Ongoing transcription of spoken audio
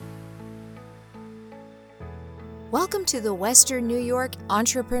Welcome to the Western New York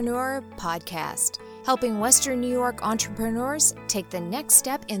Entrepreneur Podcast, helping Western New York entrepreneurs take the next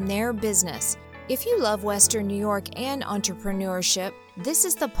step in their business. If you love Western New York and entrepreneurship, this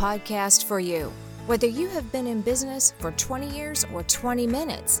is the podcast for you. Whether you have been in business for 20 years or 20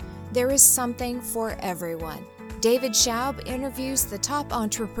 minutes, there is something for everyone. David Schaub interviews the top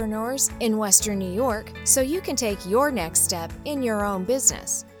entrepreneurs in Western New York so you can take your next step in your own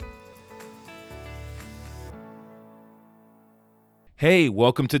business. Hey,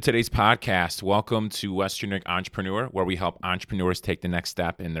 welcome to today's podcast. Welcome to Western New York Entrepreneur, where we help entrepreneurs take the next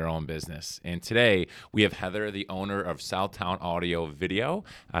step in their own business. And today we have Heather, the owner of Southtown Audio Video.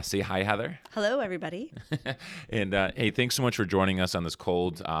 Say hi, Heather. Hello, everybody. And hey, thanks so much for joining us on this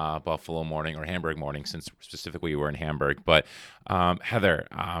cold Buffalo morning or Hamburg morning, since specifically we're in Hamburg. But Heather,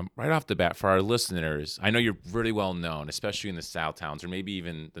 right off the bat, for our listeners, I know you're really well known, especially in the South towns or maybe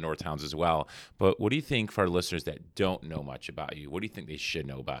even the North towns as well. But what do you think for our listeners that don't know much about you? What do you think they should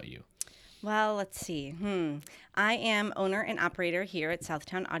know about you? Well, let's see. I am owner and operator here at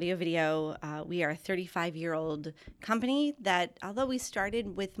Southtown Audio Video. We are a 35-year-old company that, although we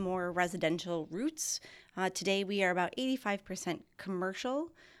started with more residential roots, today we are about 85% commercial.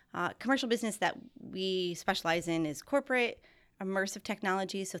 Commercial business that we specialize in is corporate, immersive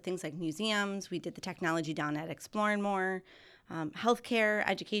technology, so things like museums. We did the technology down at Explore and More, healthcare,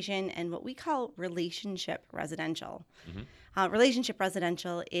 education, and what we call relationship residential. Relationship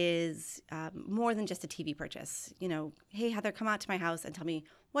residential is more than just a TV purchase. You know, hey, Heather, come out to my house and tell me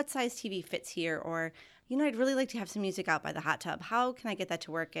what size TV fits here, or, you know, I'd really like to have some music out by the hot tub. How can I get that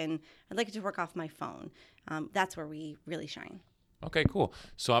to work? And I'd like it to work off my phone. That's where we really shine. Okay, cool.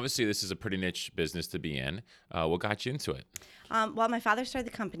 So obviously this is a pretty niche business to be in. What got you into it? Well, my father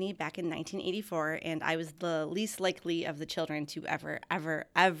started the company back in 1984, and I was the least likely of the children to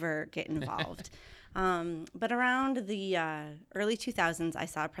ever get involved. But around the early 2000s, I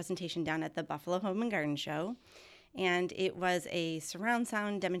saw a presentation down at the Buffalo Home and Garden Show, and it was a surround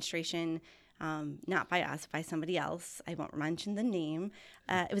sound demonstration, not by us, by somebody else. I won't mention the name.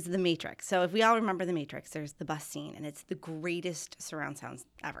 It was The Matrix. So if we all remember The Matrix, there's the bus scene, and it's the greatest surround sounds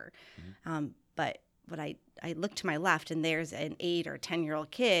ever. But I look to my left, and there's an 8 or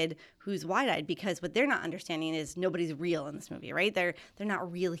 10-year-old kid who's wide-eyed, because what they're not understanding is nobody's real in this movie, right? They're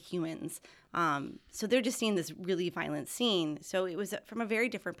not real humans. So they're just seeing this really violent scene. So it was from a very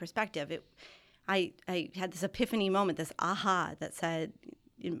different perspective. I had this epiphany moment, this aha that said,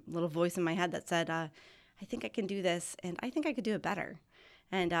 a little voice in my head that said, I think I can do this, and I think I could do it better.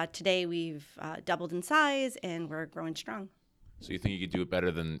 And today we've doubled in size, and we're growing strong. So you think you could do it better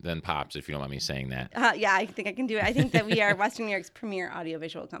than Pops, if you don't mind me saying that? Yeah, I think I can do it. I think that we are Western New York's premier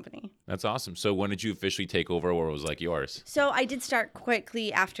audiovisual company. That's awesome. So when did you officially take over, or was like yours? So I did start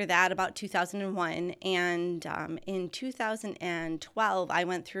quickly after that, about 2001. And in 2012, I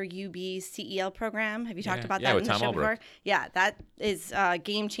went through UB's CEL program. Have you talked about that in the show before? Yeah, that is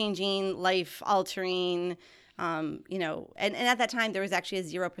game-changing, life-altering. And at that time, there was actually a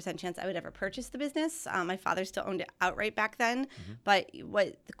 0% chance I would ever purchase the business. My father still owned it outright back then. But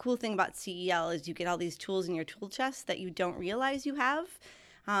what the cool thing about CEL is you get all these tools in your tool chest that you don't realize you have.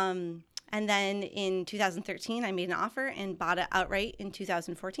 And then in 2013, I made an offer and bought it outright in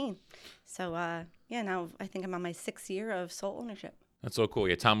 2014. So, now I think I'm on my 6th year of sole ownership. That's so cool.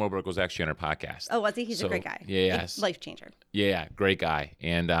 Yeah, Tom Moberg was actually on our podcast. Oh, was he? He's a great guy. Yeah, life changer. Yeah, great guy.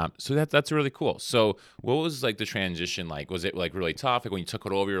 And so that's really cool. So what was like the transition like? Was it like really tough? Like when you took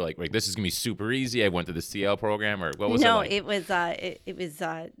it over, you're like this is gonna be super easy. I went to the CL program, or what was it like? No, it was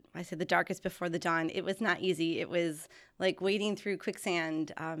I said the darkest before the dawn. It was not easy. It was like wading through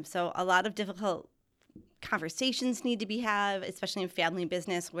quicksand. So a lot of difficult conversations need to be had, especially in family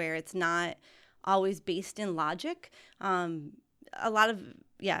business where it's not always based in logic. A lot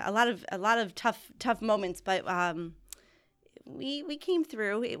of tough moments, but we came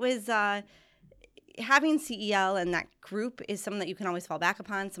through. It was having CEL and that group is something that you can always fall back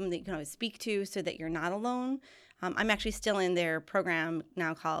upon, something that you can always speak to, so that you're not alone. I'm actually still in their program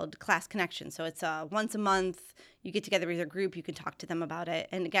now called Class Connection. So it's once a month. You get together with your group. You can talk to them about it.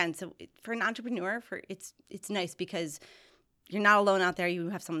 And again, so for an entrepreneur, it's nice because you're not alone out there. You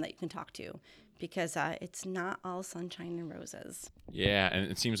have someone that you can talk to. Because it's not all sunshine and roses. Yeah,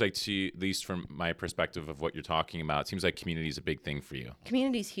 and it seems like, at least from my perspective of what you're talking about, it seems like community is a big thing for you.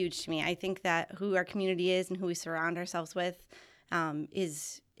 Community is huge to me. I think that who our community is and who we surround ourselves with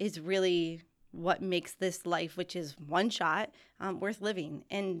is really what makes this life, which is one shot, worth living.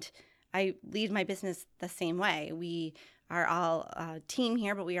 And I lead my business the same way. We are all a team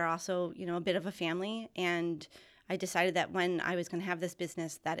here, but we are also, a bit of a family. And I decided that when I was going to have this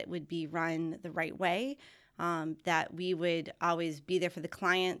business, that it would be run the right way. that we would always be there for the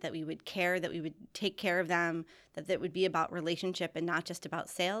client, that we would care, that we would take care of them, that would be about relationship and not just about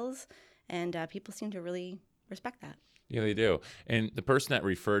sales. And people seem to really respect that. Yeah, they do. And the person that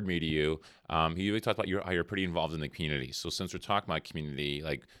referred me to you, he really talked about how you're pretty involved in the community. So since we're talking about community,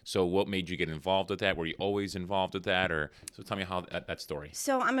 so what made you get involved with that? Were you always involved with that? Or so tell me how that story.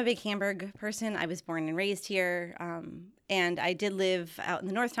 So I'm a big Hamburg person. I was born and raised here. And I did live out in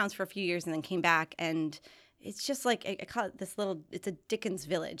the North Towns for a few years and then came back. And it's just like, I call it it's a Dickens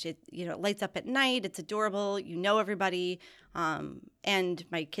village. It lights up at night. It's adorable. You know everybody. And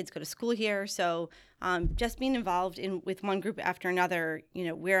my kids go to school here. So just being involved with one group after another,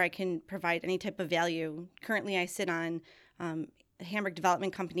 where I can provide any type of value. Currently, I sit on Hamburg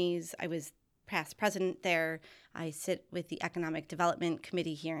Development Companies. I was past president there. I sit with the Economic Development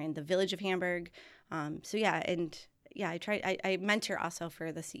Committee here in the Village of Hamburg. I mentor also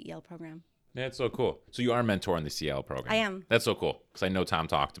for the CEL program. That's so cool. So you are mentoring the CL program. I am. That's so cool because I know Tom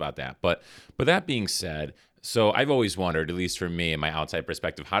talked about that. But that being said, so I've always wondered, at least for me, in my outside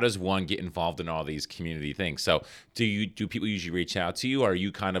perspective, how does one get involved in all these community things? So do people usually reach out to you, or are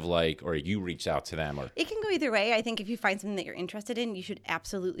you kind of or you reach out to them? Or it can go either way. I think if you find something that you're interested in, you should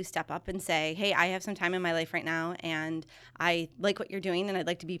absolutely step up and say, hey, I have some time in my life right now, and I like what you're doing, and I'd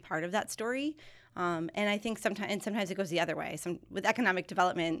like to be part of that story. And I think sometimes it goes the other way. With economic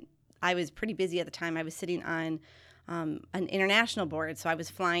development, I was pretty busy at the time. I was sitting on an international board, so I was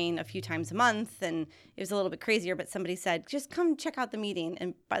flying a few times a month, and it was a little bit crazier, but somebody said, just come check out the meeting.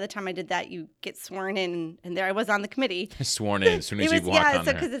 And by the time I did that, you get sworn in, and there I was on the committee. Sworn in as soon as you walk on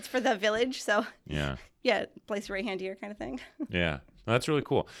there. Because it's for the village, so yeah, place your right hand here kind of thing. Yeah, well, that's really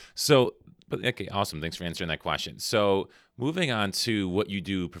cool. So, okay, awesome. Thanks for answering that question. So moving on to what you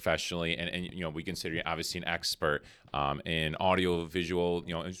do professionally, and we consider you obviously an expert in audio, visual,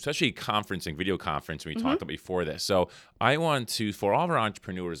 especially conferencing, video conferencing. We talked about before this. So I want to, for all of our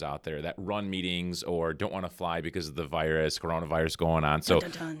entrepreneurs out there that run meetings or don't want to fly because of the coronavirus going on. So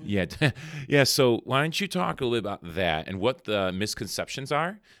yeah. So why don't you talk a little bit about that and what the misconceptions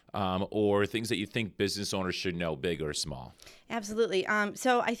are, or things that you think business owners should know, big or small? Absolutely.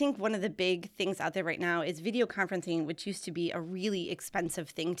 So I think one of the big things out there right now is video conferencing, which used to be a really expensive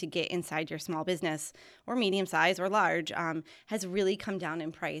thing to get inside your small business or medium size or large, has really come down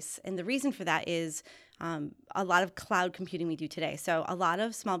in price. And the reason for that is a lot of cloud computing we do today. So a lot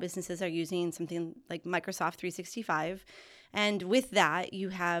of small businesses are using something like Microsoft 365. And with that, you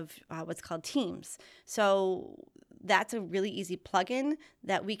have what's called Teams. So that's a really easy plugin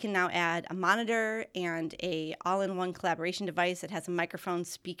that we can now add a monitor and a all-in-one collaboration device that has a microphone,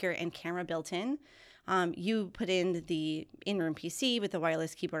 speaker, and camera built in. You put in the in-room PC with a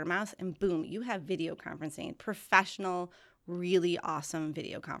wireless keyboard and mouse, and boom, you have video conferencing, professional, really awesome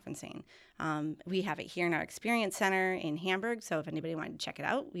video conferencing. We have it here in our Experience Center in Hamburg, so if anybody wanted to check it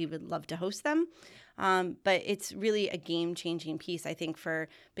out, we would love to host them. But it's really a game-changing piece, I think, for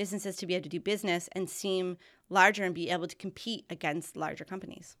businesses to be able to do business and seem larger and be able to compete against larger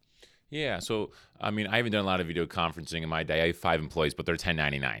companies. Yeah. So, I haven't done a lot of video conferencing in my day. I have 5 employees, but they're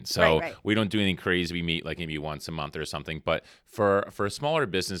 1099. So right. We don't do anything crazy. We meet maybe once a month or something. But for smaller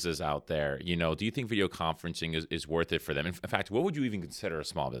businesses out there, do you think video conferencing is worth it for them? In fact, what would you even consider a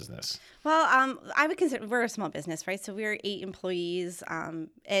small business? Well, I would consider we're a small business, right? So we're 8 employees.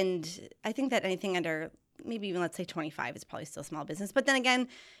 And I think that anything under maybe even let's say 25 is probably still small business. But then again,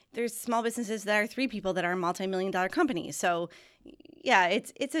 there's small businesses that are 3 people that are multi-million-dollar companies. So yeah,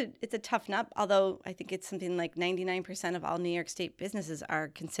 it's a tough nut, although I think it's something like 99% of all New York State businesses are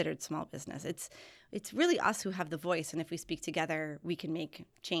considered small business. It's really us who have the voice, and if we speak together, we can make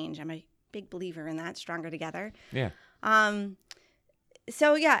change. I'm a big believer in that, stronger together. Yeah.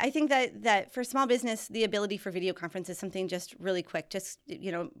 So yeah, I think that for small business, the ability for video conference is something just really quick. Just,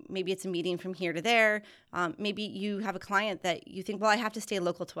 maybe it's a meeting from here to there. Maybe you have a client that you think, well, I have to stay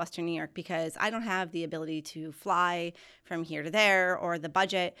local to Western New York because I don't have the ability to fly from here to there or the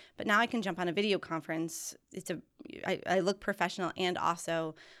budget. But now I can jump on a video conference. I look professional, and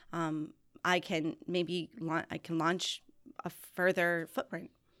also I can launch a further footprint.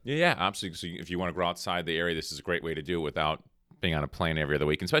 Yeah, absolutely. So if you want to go outside the area, this is a great way to do it without being on a plane every other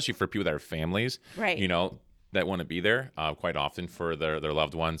week, and especially for people that are families, right? That want to be there quite often for their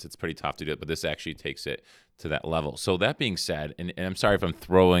loved ones. It's pretty tough to do it, but this actually takes it to that level. So that being said, and I'm sorry if I'm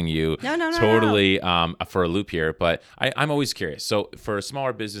throwing you totally for a loop here, but I'm always curious. So for a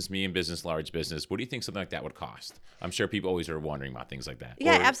smaller business, medium business, large business, what do you think something like that would cost? I'm sure people always are wondering about things like that.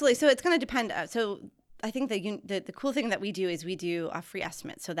 Yeah, absolutely. So it's going to depend. So I think the cool thing that we do is we do a free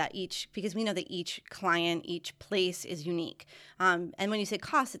estimate so that because we know that each client, each place is unique. And when you say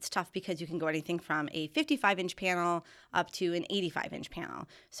cost, it's tough because you can go anything from a 55-inch panel up to an 85-inch panel.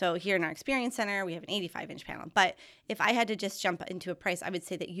 So here in our experience center, we have an 85-inch panel. But if I had to just jump into a price, I would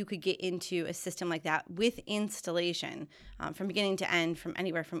say that you could get into a system like that with installation from beginning to end from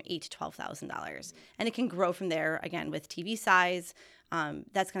anywhere from $8,000 to $12,000. And it can grow from there, again, with TV size.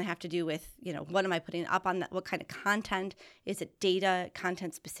 That's going to have to do with, what am I putting up on that? What kind of content? Is it data,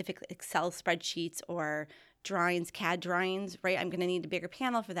 content specific, Excel spreadsheets or drawings, CAD drawings, right? I'm going to need a bigger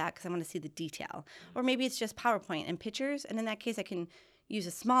panel for that because I want to see the detail. Or maybe it's just PowerPoint and pictures. And in that case, I can use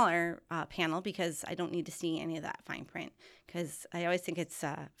a smaller panel because I don't need to see any of that fine print. Because I always think it's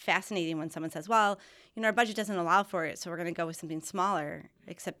fascinating when someone says, well, our budget doesn't allow for it, so we're going to go with something smaller,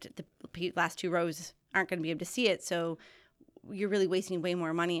 except the last 2 rows aren't going to be able to see it. So you're really wasting way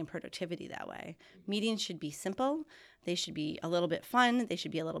more money and productivity that way. Meetings should be simple. They should be a little bit fun. They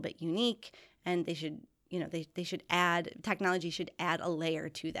should be a little bit unique. And they should, they should technology should add a layer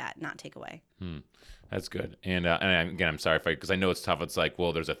to that, not take away. That's good. And again, I'm sorry because I know it's tough. It's like,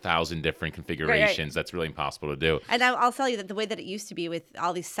 well, there's 1,000 different configurations. Right. That's really impossible to do. And I'll tell you that the way that it used to be with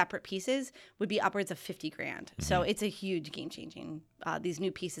all these separate pieces would be upwards of $50,000. Mm-hmm. So it's a huge game changing. These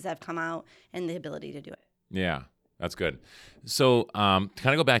new pieces have come out and the ability to do it. Yeah. That's good. So kind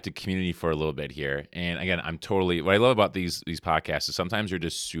of go back to community for a little bit here. And again, what I love about these podcasts is sometimes you're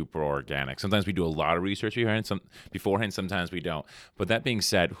just super organic. Sometimes we do a lot of research beforehand, sometimes we don't. But that being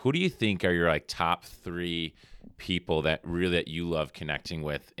said, who do you think are your top 3 people that you love connecting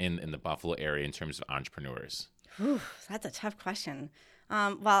with in the Buffalo area in terms of entrepreneurs? Ooh, that's a tough question.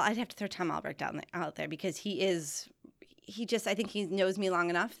 Well, I'd have to throw Tom Albrecht out there because I think he knows me long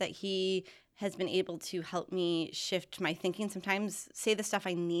enough that he has been able to help me shift my thinking, sometimes say the stuff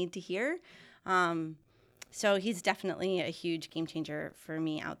I need to hear. So he's definitely a huge game changer for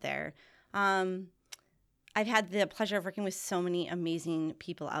me out there. I've had the pleasure of working with so many amazing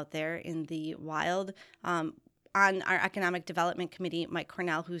people out there in the wild. On our economic development committee, Mike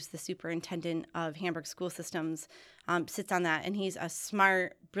Cornell, who's the superintendent of Hamburg School Systems, sits on that, and he's a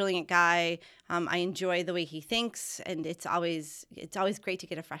smart, brilliant guy. I enjoy the way he thinks, and it's always great to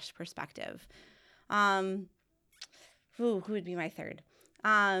get a fresh perspective. Who would be my third?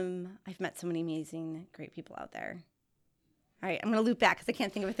 I've met so many amazing, great people out there. All right, I'm going to loop back because I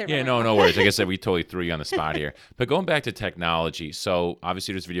can't think of a third one. Yeah, no worries. Like I said, we totally threw you on the spot here. But going back to technology, so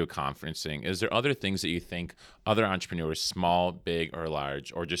obviously there's video conferencing. Is there other things that you think other entrepreneurs, small, big, or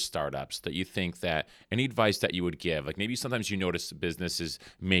large, or just startups, that you think that any advice that you would give? Like maybe sometimes you notice businesses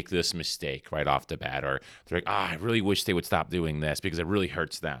make this mistake right off the bat, or they're like, I really wish they would stop doing this because it really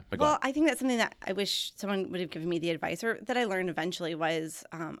hurts them. Well, I think that's something that I wish someone would have given me the advice, or that I learned eventually was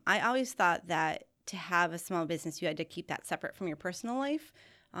I always thought that to have a small business, you had to keep that separate from your personal life.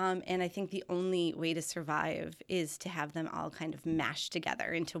 And I think the only way to survive is to have them all kind of mashed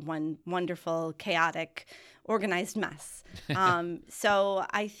together into one wonderful, chaotic, organized mess. So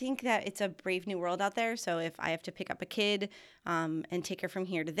I think that it's a brave new world out there. So if I have to pick up a kid and take her from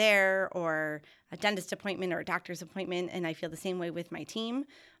here to there, or a dentist appointment or a doctor's appointment, and I feel the same way with my team,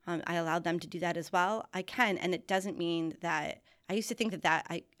 I allowed them to do that as well. I can, and it doesn't mean that I used to think that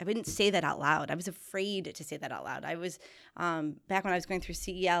I wouldn't say that out loud. I was afraid to say that out loud. I was, back when I was going through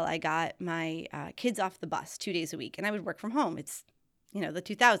CEL, I got my kids off the bus 2 days a week, and I would work from home. It's, the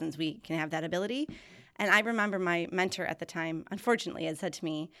 2000s, we can have that ability. And I remember my mentor at the time, unfortunately, had said to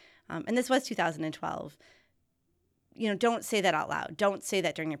me, and this was 2012, don't say that out loud. Don't say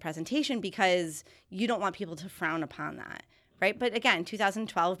that during your presentation because you don't want people to frown upon that, right? But again,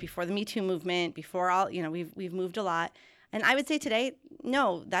 2012, before the Me Too movement, before all, we've moved a lot. And I would say today,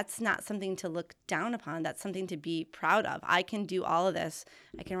 no, that's not something to look down upon. That's something to be proud of. I can do all of this.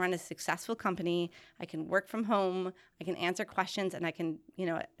 I can run a successful company. I can work from home. I can answer questions, and I can,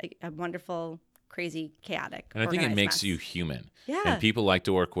 a wonderful, crazy, chaotic. And I think it makes mess. You human. Yeah. And people like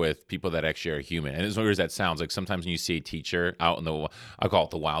to work with people that actually are human. And as weird as that sounds, like sometimes when you see a teacher out in the, I call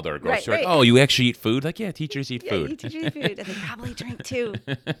it the wild, or a grocery store, right. Oh, you actually eat food? Like, yeah, teachers eat food. Yeah, teachers eat food. And they probably drink too.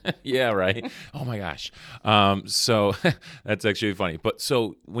 Yeah, right. Oh my gosh. So that's actually funny. But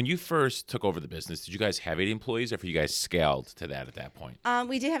so when you first took over the business, did you guys have 8 employees, or have you guys scaled to that at that point?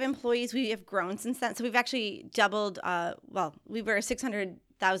 We did have employees. We have grown since then. So we've actually doubled. We were a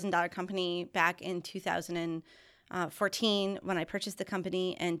 $600,000 company back in 2014 when I purchased the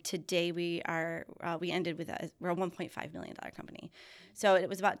company, and today we ended with we're a $1.5 million company. So it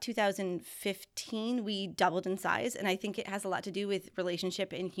was about 2015 we doubled in size, and I think it has a lot to do with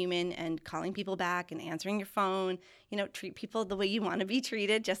relationship and human, and calling people back and answering your phone. Treat people the way you want to be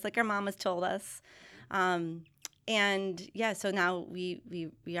treated, just like our mom has told us. And yeah, so now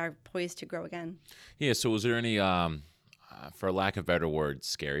we are poised to grow again. Yeah. So was there any, for lack of better word,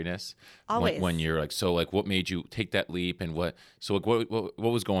 scariness? Always. When you're like, so like, what made you take that leap, and what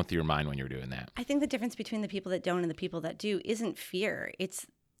was going through your mind when you were doing that? I think the difference between the people that don't and the people that do isn't fear. It's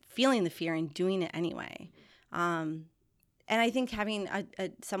feeling the fear and doing it anyway. And I think having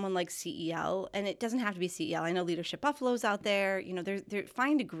someone like CEL, and it doesn't have to be CEL. I know Leadership Buffalo's out there. You know,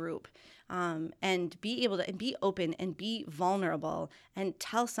 find a group and be able to and be open and be vulnerable and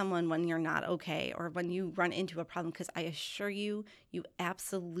tell someone when you're not okay or when you run into a problem, because I assure you, you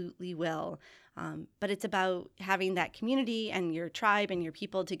absolutely will. But it's about having that community and your tribe and your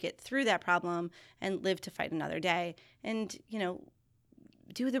people to get through that problem and live to fight another day. And, you know,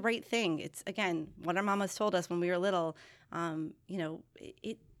 do the right thing. It's, again, what our mamas told us when we were little. You know,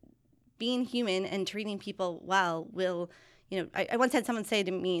 being human and treating people well will, you know, I once had someone say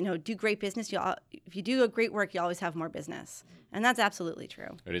to me, you know, do great business. If you do a great work, you always have more business. And that's absolutely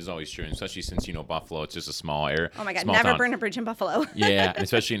true. It is always true, and especially since, you know, Buffalo, it's just a small area. Oh my God, never town. burn a bridge in Buffalo. Yeah, and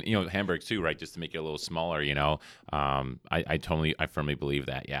especially in, you know, Hamburg too, right? Just to make it a little smaller, you know. I firmly believe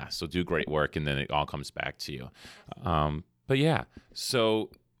that. Yeah. So do great work, and then it all comes back to you. But yeah, so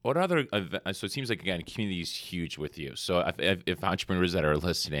what other? So it seems like, again, community is huge with you. So if entrepreneurs that are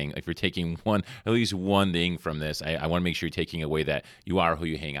listening, if you're taking at least one thing from this, I want to make sure you're taking away that you are who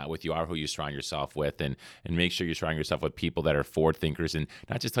you hang out with, you are who you surround yourself with, and make sure you're surrounding yourself with people that are forward thinkers and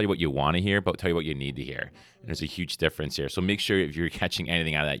not just tell you what you want to hear, but tell you what you need to hear. And there's a huge difference here. So make sure if you're catching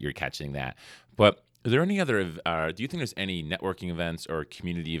anything out of that, you're catching that. But are there any other, do you think there's any networking events or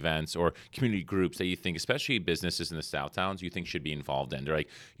community events or community groups that you think, especially businesses in the South Towns, you think should be involved in? They're like,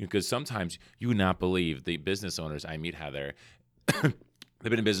 because sometimes you would not believe the business owners I meet, Heather, they've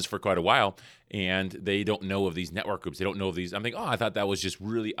been in business for quite a while, and they don't know of these network groups. They don't know of these. I'm thinking, I thought that was just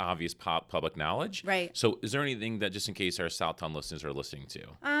really obvious public knowledge. Right. So is there anything that, just in case our Southtown listeners are listening to?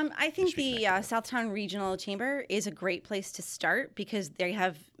 I think the Southtown Regional Chamber is a great place to start because they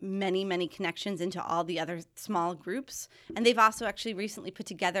have many, many connections into all the other small groups. And they've also actually recently put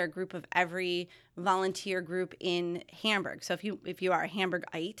together a group of every volunteer group in Hamburg. So if you are a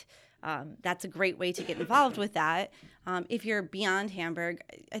Hamburgite, that's a great way to get involved with that. If you're beyond Hamburg,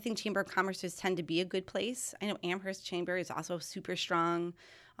 I think Chamber of Commerces tend to be a good place. I know Amherst Chamber is also super strong.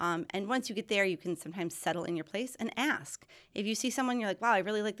 And once you get there, you can sometimes settle in your place and ask. If you see someone, you're like, wow, I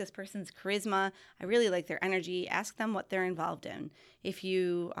really like this person's charisma. I really like their energy. Ask them what they're involved in. If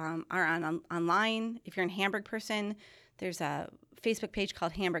you are online, if you're a Hamburg person, there's a Facebook page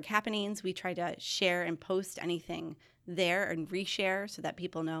called Hamburg Happenings. We try to share and post anything there and reshare so that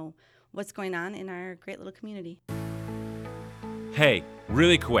people know what's going on in our great little community. Hey,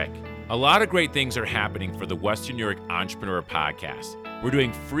 really quick. A lot of great things are happening for the Western New York Entrepreneur Podcast. We're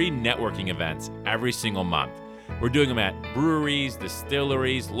doing free networking events every single month. We're doing them at breweries,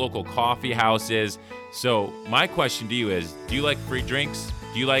 distilleries, local coffee houses. So my question to you is, do you like free drinks?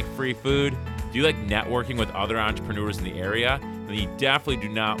 Do you like free food? Do you like networking with other entrepreneurs in the area? Then you definitely do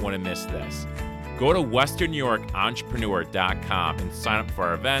not want to miss this. Go to westernnewyorkentrepreneur.com and sign up for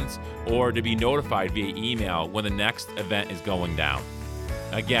our events or to be notified via email when the next event is going down.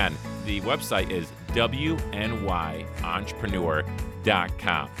 Again, the website is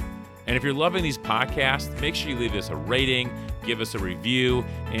wnyentrepreneur.com. And if you're loving these podcasts, make sure you leave us a rating, give us a review,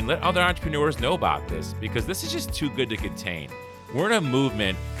 and let other entrepreneurs know about this because this is just too good to contain. We're in a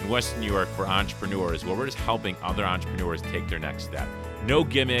movement in Western New York for entrepreneurs where we're just helping other entrepreneurs take their next step. No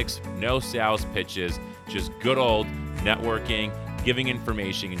gimmicks, no sales pitches, just good old networking, giving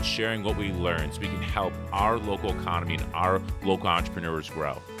information, and sharing what we learn so we can help our local economy and our local entrepreneurs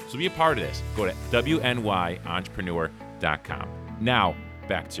grow. So be a part of this. Go to wnyentrepreneur.com. Now,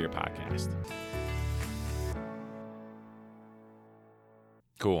 back to your podcast.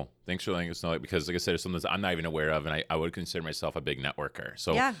 Cool. Thanks for letting us know, because like I said, there's something I'm not even aware of, and I would consider myself a big networker.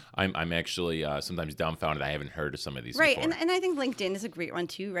 So yeah. I'm actually sometimes dumbfounded I haven't heard of some of these before. And I think LinkedIn is a great one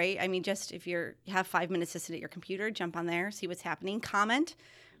too, right? I mean, just if you have 5 minutes to sit at your computer, jump on there, see what's happening, comment,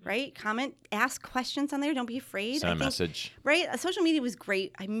 right? Comment, ask questions on there. Don't be afraid. Send a message. Right? Social media was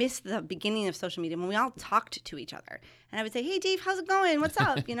great. I missed the beginning of social media when we all talked to each other. And I would say, hey, Dave, how's it going? What's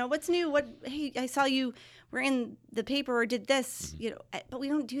up? What's new? Hey, I saw you were in the paper or did this. But we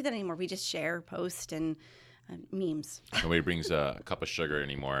don't do that anymore. We just share, post, and memes. Nobody brings a cup of sugar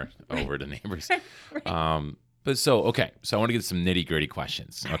anymore over to neighbors. Right. I want to get some nitty gritty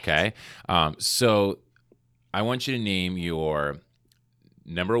questions. Okay. So I want you to name your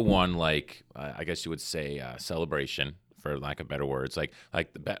number one, I guess you would say, celebration for lack of better words,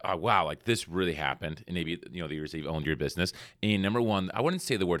 wow, like this really happened, and maybe the years that you've owned your business. And number one, I wouldn't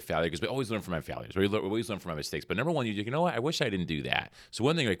say the word failure because we always learn from our failures, we always learn from our mistakes. But number one, you know what? I wish I didn't do that. So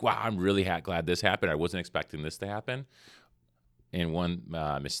one thing, like, wow, I'm really glad this happened. I wasn't expecting this to happen. And one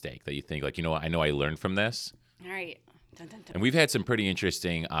mistake that you think, like, you know what? I know I learned from this. All right. Dun, dun, dun. And we've had some pretty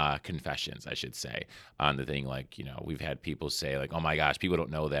interesting confessions, I should say, on the thing. Like, we've had people say, like, oh my gosh, people don't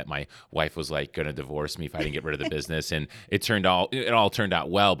know that my wife was like going to divorce me if I didn't get rid of the business. And it all turned out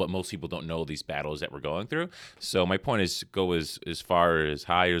well, but most people don't know these battles that we're going through. So my point is, go as far, as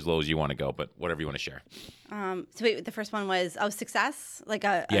high or as low as you want to go, but whatever you want to share. So wait, the first one was success, like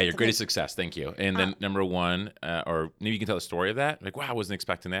your greatest success. Thank you. And then number one, or maybe you can tell the story of that. Like, wow, I wasn't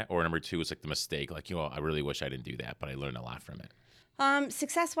expecting that. Or number two is like the mistake. Like, I really wish I didn't do that, but I learned a lot from it.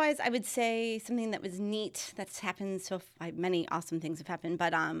 Success-wise, I would say something that was neat that's happened. Many awesome things have happened.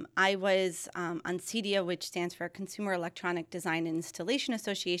 But I was on CEDIA, which stands for Consumer Electronic Design and Installation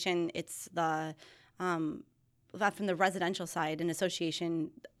Association. It's the from the residential side, an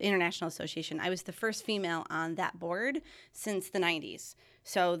association, international association. I was the first female on that board since the 90s.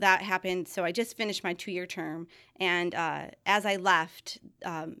 So that happened. So I just finished my 2-year term. And as I left,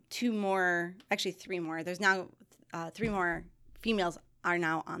 three more, there's now 3 more females are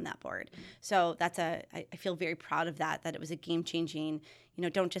now on that board. So I feel very proud of that it was a game-changing,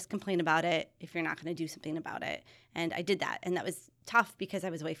 don't just complain about it if you're not going to do something about it. And I did that. And that was tough because I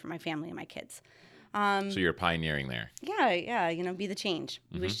was away from my family and my kids. So you're pioneering there. Yeah. Be the change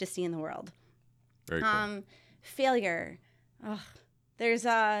we wish to see in the world. Very cool. Failure. I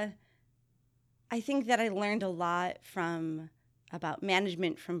think that I learned a lot about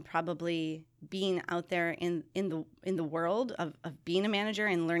management from probably being out there in the world of being a manager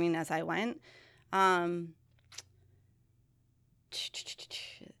and learning as I went.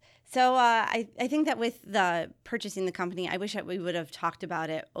 So I think that with the purchasing the company, I wish that we would have talked about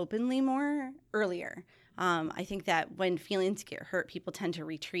it openly more earlier. I think that when feelings get hurt, people tend to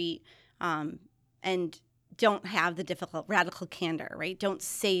retreat and don't have the difficult radical candor, right? Don't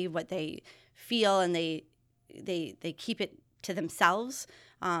say what they feel, and they keep it to themselves.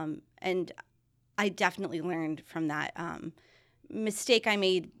 And I definitely learned from that. Mistake I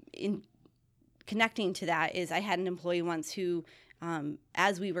made in connecting to that is I had an employee once who,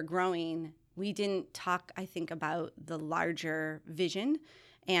 as we were growing, we didn't talk, I think, about the larger vision,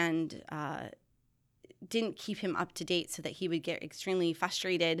 and didn't keep him up to date, so that he would get extremely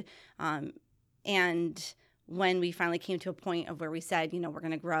frustrated. And when we finally came to a point of where we said, we're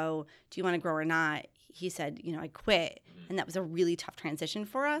going to grow, do you want to grow or not? He said, I quit. And that was a really tough transition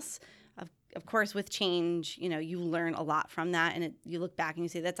for us. Of course, with change, you learn a lot from that, and you look back and you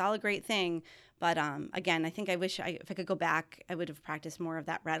say, that's all a great thing. But again, I think I wish if I could go back, I would have practiced more of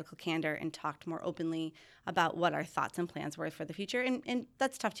that radical candor and talked more openly about what our thoughts and plans were for the future. And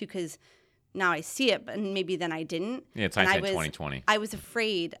that's tough too, because now I see it, but maybe then I didn't. Yeah, it's hindsight 2020. I was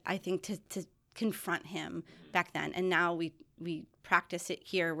afraid, I think, to confront him back then. And now we practice it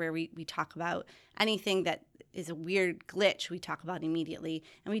here, where we talk about anything that is a weird glitch, we talk about immediately,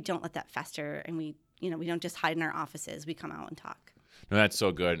 and we don't let that fester, and we don't just hide in our offices. We come out and talk. No, that's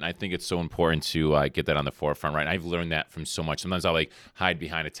so good. And I think it's so important to get that on the forefront, right? And I've learned that from so much. Sometimes I'll hide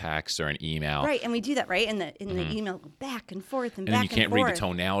behind a text or an email. Right, and we do that, right? In the email, go back and forth and back and forth. And then you can't read the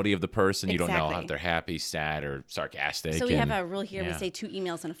tonality of the person. Exactly. You don't know if they're happy, sad, or sarcastic. So we have a rule here. Yeah. We say 2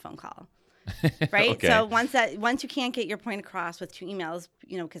 emails and a phone call. Right. Okay. So once you can't get your point across with 2 emails,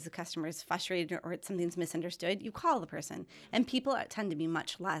 because the customer is frustrated or something's misunderstood, you call the person. And people tend to be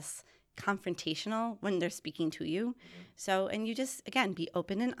much less confrontational when they're speaking to you. So, and you just, again, be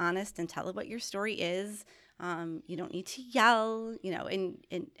open and honest and tell what your story is. You don't need to yell,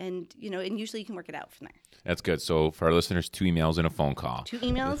 and usually you can work it out from there. That's good. So for our listeners, 2 emails and a phone call. 2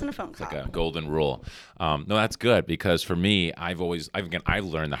 emails and a phone call. It's like a golden rule. No, that's good, because for me, I've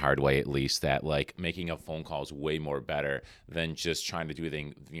learned the hard way, at least, that like making a phone call is way more better than just trying to do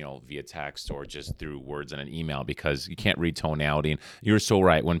anything, via text or just through words in an email, because you can't read tonality. And you're so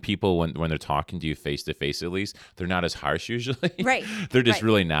right. When people, when they're talking to you face to face, at least, they're not as harsh usually. Right. They're just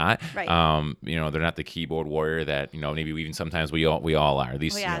really not. Right. They're not the keyboard warrior that, maybe even sometimes we all are.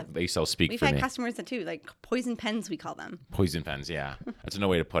 These, they still speak for me. We've had customers that too, like poison pens, we call them. Poison pens, yeah. That's no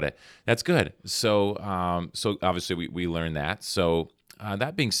way to put it. That's good. So obviously we learned that. So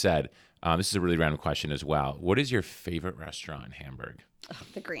that being said, this is a really random question as well. What is your favorite restaurant in Hamburg?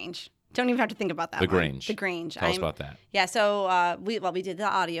 The Grange. Don't even have to think about that. The Grange. The Grange. Tell us about that. Yeah. So we did the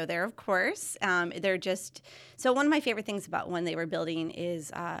audio there, of course. So one of my favorite things about when they were building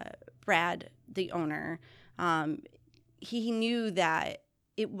is Brad, the owner. He knew that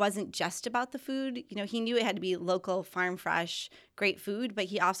it wasn't just about the food. You know, he knew it had to be local, farm fresh, great food, but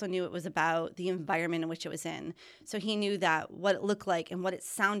he also knew it was about the environment in which it was in. So he knew that what it looked like and what it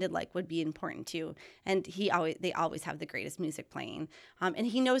sounded like would be important too. And they always have the greatest music playing. And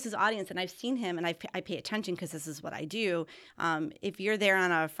he knows his audience, and I've seen him, and I pay attention because this is what I do. If you're there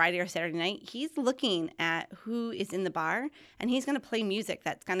on a Friday or Saturday night, he's looking at who is in the bar, and he's going to play music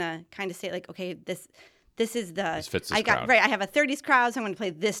that's going to kind of say like, okay, this is This fits this I got crowd. right. I have a 30s crowd, so I'm going to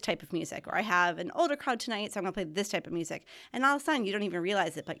play this type of music, or I have an older crowd tonight, so I'm going to play this type of music. And all of a sudden, you don't even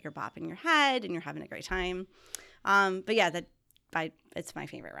realize it, but you're bopping your head and you're having a great time. But yeah, it's my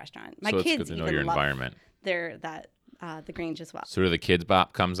favorite restaurant. My So it's kids good to know even your love environment. the Grange as well. So do the kids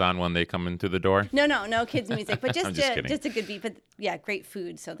bop comes on when they come in through the door? No kids music, but I'm just kidding. just a good beat. But yeah, great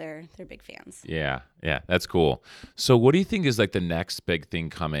food, so they're big fans. Yeah, that's cool. So what do you think is like the next big thing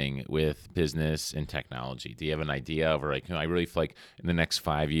coming with business and technology? Do you have an idea of, like, I really feel like in the next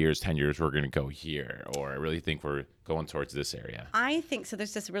 5 years, 10 years, we're going to go here, or I really think we're going towards this area? I think so.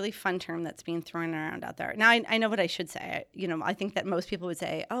 There's this really fun term that's being thrown around out there. Now, I know what I should say. I think that most people would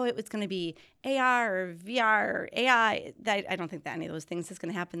say, oh, it was going to be AR or VR or AI. I don't think that any of those things is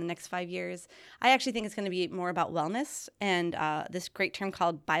going to happen in the next 5 years. I actually think it's going to be more about wellness and this great term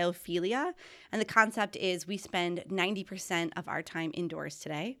called biophilia. And the concept is we spend 90% of our time indoors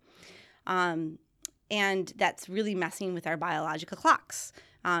today. And that's really messing with our biological clocks.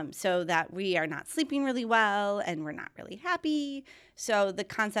 So that we are not sleeping really well and we're not really happy. So the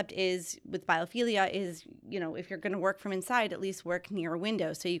concept is with biophilia is, if you're going to work from inside, at least work near a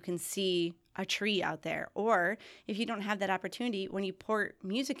window so you can see a tree out there. Or if you don't have that opportunity, when you pour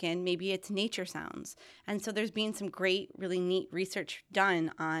music in, maybe it's nature sounds. And so there's been some great, really neat research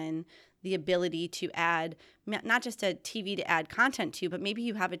done on the ability to add, not just a TV to add content to, but maybe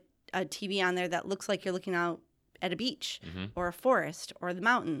you have a TV on there that looks like you're looking out at a beach or a forest or the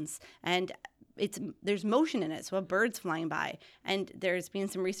mountains, and there's motion in it, so a bird's flying by, and there's been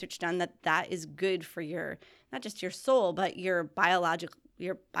some research done that is good for your, not just your soul, but your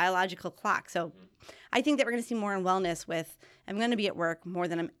biological clock. So I think that we're going to see more in wellness with, I'm going to be at work more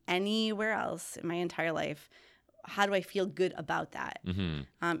than I'm anywhere else in my entire life. How do I feel good about that? And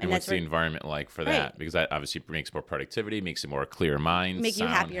And what's the environment like for that? Right. Because that obviously makes more productivity, makes it more clear mind, make you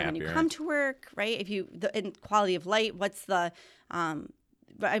sound happier when you come to work, right? And quality of light, what's the,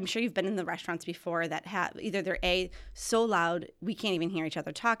 I'm sure you've been in the restaurants before that have either they're so loud we can't even hear each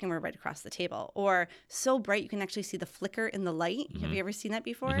other talk and we're right across the table, or so bright you can actually see the flicker in the light. Have you ever seen that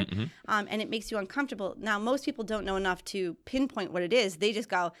before? And it makes you uncomfortable. Now, most people don't know enough to pinpoint what it is. They just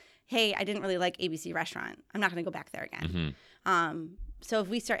go, hey, I didn't really like ABC restaurant. I'm not going to go back there again. So if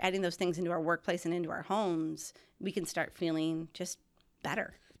we start adding those things into our workplace and into our homes, we can start feeling just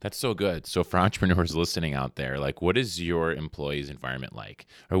better. That's so good. So for entrepreneurs listening out there, like, what is your employees' environment like,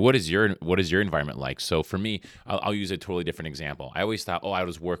 or what is your environment like? So for me, I'll use a totally different example. I always thought, I'll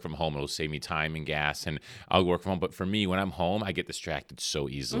just work from home; it'll save me time and gas, and I'll work from home. But for me, when I'm home, I get distracted so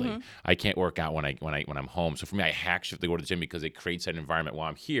easily. I can't work out when I'm home. So for me, I hack shift to go to the gym because it creates that environment. While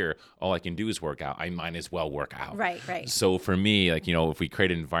I'm here, all I can do is work out. I might as well work out. Right. So for me, like, if we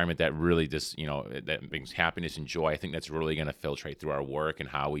create an environment that really just, that brings happiness and joy, I think that's really going to filtrate through our work and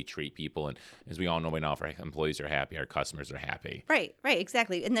how we treat people. And as we all know by now, if our employees are happy, our customers are happy. Right,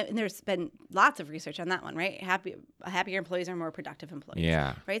 exactly. And there's been lots of research on that one, right? Happier employees are more productive employees.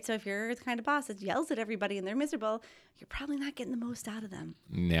 Yeah. Right? So if you're the kind of boss that yells at everybody and they're miserable, you're probably not getting the most out of them.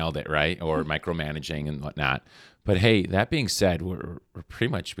 Nailed it, right? Or micromanaging and whatnot. But hey, that being said, we're pretty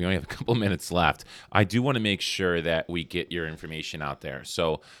much, we only have a couple minutes left. I do want to make sure that we get your information out there.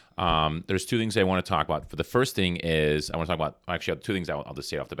 So there's two things I want to talk about. For the first thing is I want to talk about, actually I have two things I'll just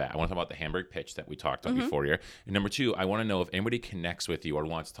say off the bat. I want to talk about the Hamburg pitch that we talked about before here. And number two, I want to know if anybody connects with you or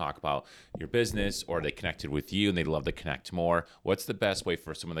wants to talk about your business, or they connected with you and they'd love to connect more. What's the best way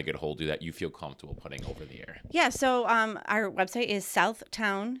for someone to get a hold of you that you feel comfortable putting over the air? Yeah, so our website is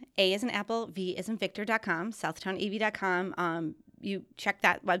Southtown, A as in Apple, V as in Victor.com, SouthtownAV.com. You check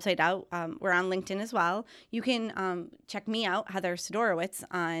that website out. We're on LinkedIn as well. You can check me out, Heather Sidorowicz,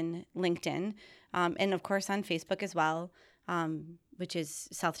 on LinkedIn, and of course on Facebook as well, which is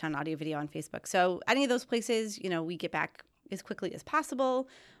Southtown Audio Video on Facebook. So any of those places, we get back as quickly as possible,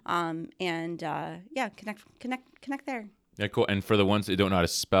 and connect there. Yeah, cool. And for the ones that don't know how to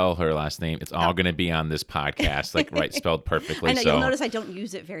spell her last name, it's all going to be on this podcast, like spelled perfectly. I know, so you'll notice I don't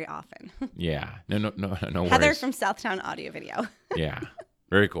use it very often. yeah, no Heather worries. from Southtown Audio Video. Yeah.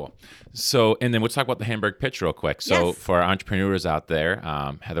 Very cool. So, and then we'll talk about the Hamburg pitch real quick. So Yes. for our entrepreneurs out there,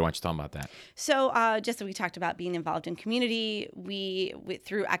 Heather, why don't you tell them about that? So just as we talked about being involved in community, we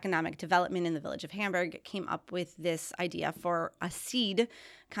through economic development in the village of Hamburg, came up with this idea for a seed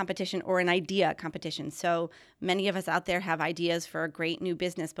competition or an idea competition. So many of us out there have ideas for a great new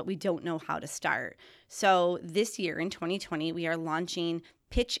business, but we don't know how to start. So this year in 2020, we are launching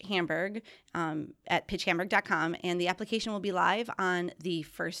Pitch Hamburg at pitchhamburg.com, and the application will be live on the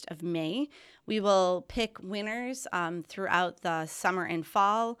 1st of May. We will pick winners throughout the summer and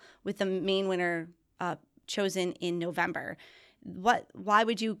fall, with the main winner chosen in November. Why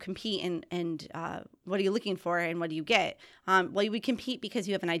would you compete, and what are you looking for, and what do you get? Well, you would compete because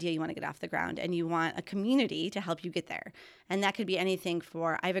you have an idea you want to get off the ground, and you want a community to help you get there. And that could be anything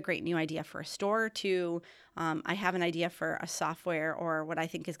for, I have a great new idea for a store, to I have an idea for a software, or what I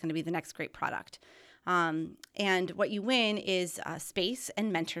think is going to be the next great product. And what you win is space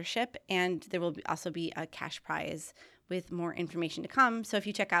and mentorship, and there will also be a cash prize with more information to come. So if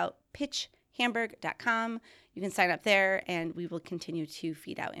you check out pitchhamburg.com, you can sign up there, and we will continue to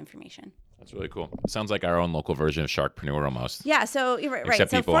feed out information. That's really cool. Sounds like our own local version of Sharkpreneur almost. Yeah, so you're right.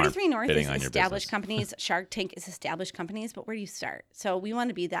 Except So people aren't 43 North bidding is on your established business. companies. Shark Tank is established companies, but where do you start? So we want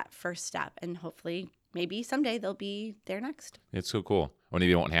to be that first step, and hopefully, maybe someday they'll be there next. It's so cool. Well,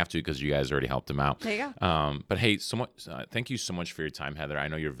 maybe you won't have to because you guys already helped them out. There you go. But hey, thank you so much for your time, Heather. I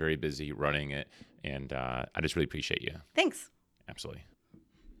know you're very busy running it, and I just really appreciate you. Thanks. Absolutely.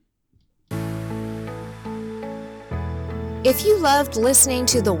 If you loved listening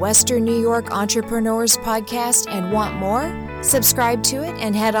to the Western New York Entrepreneurs Podcast and want more, subscribe to it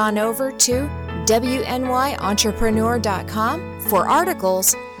and head on over to wnyentrepreneur.com for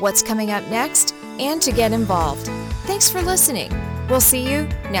articles, what's coming up next, and to get involved. Thanks for listening. We'll see you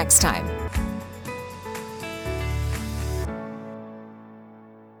next time.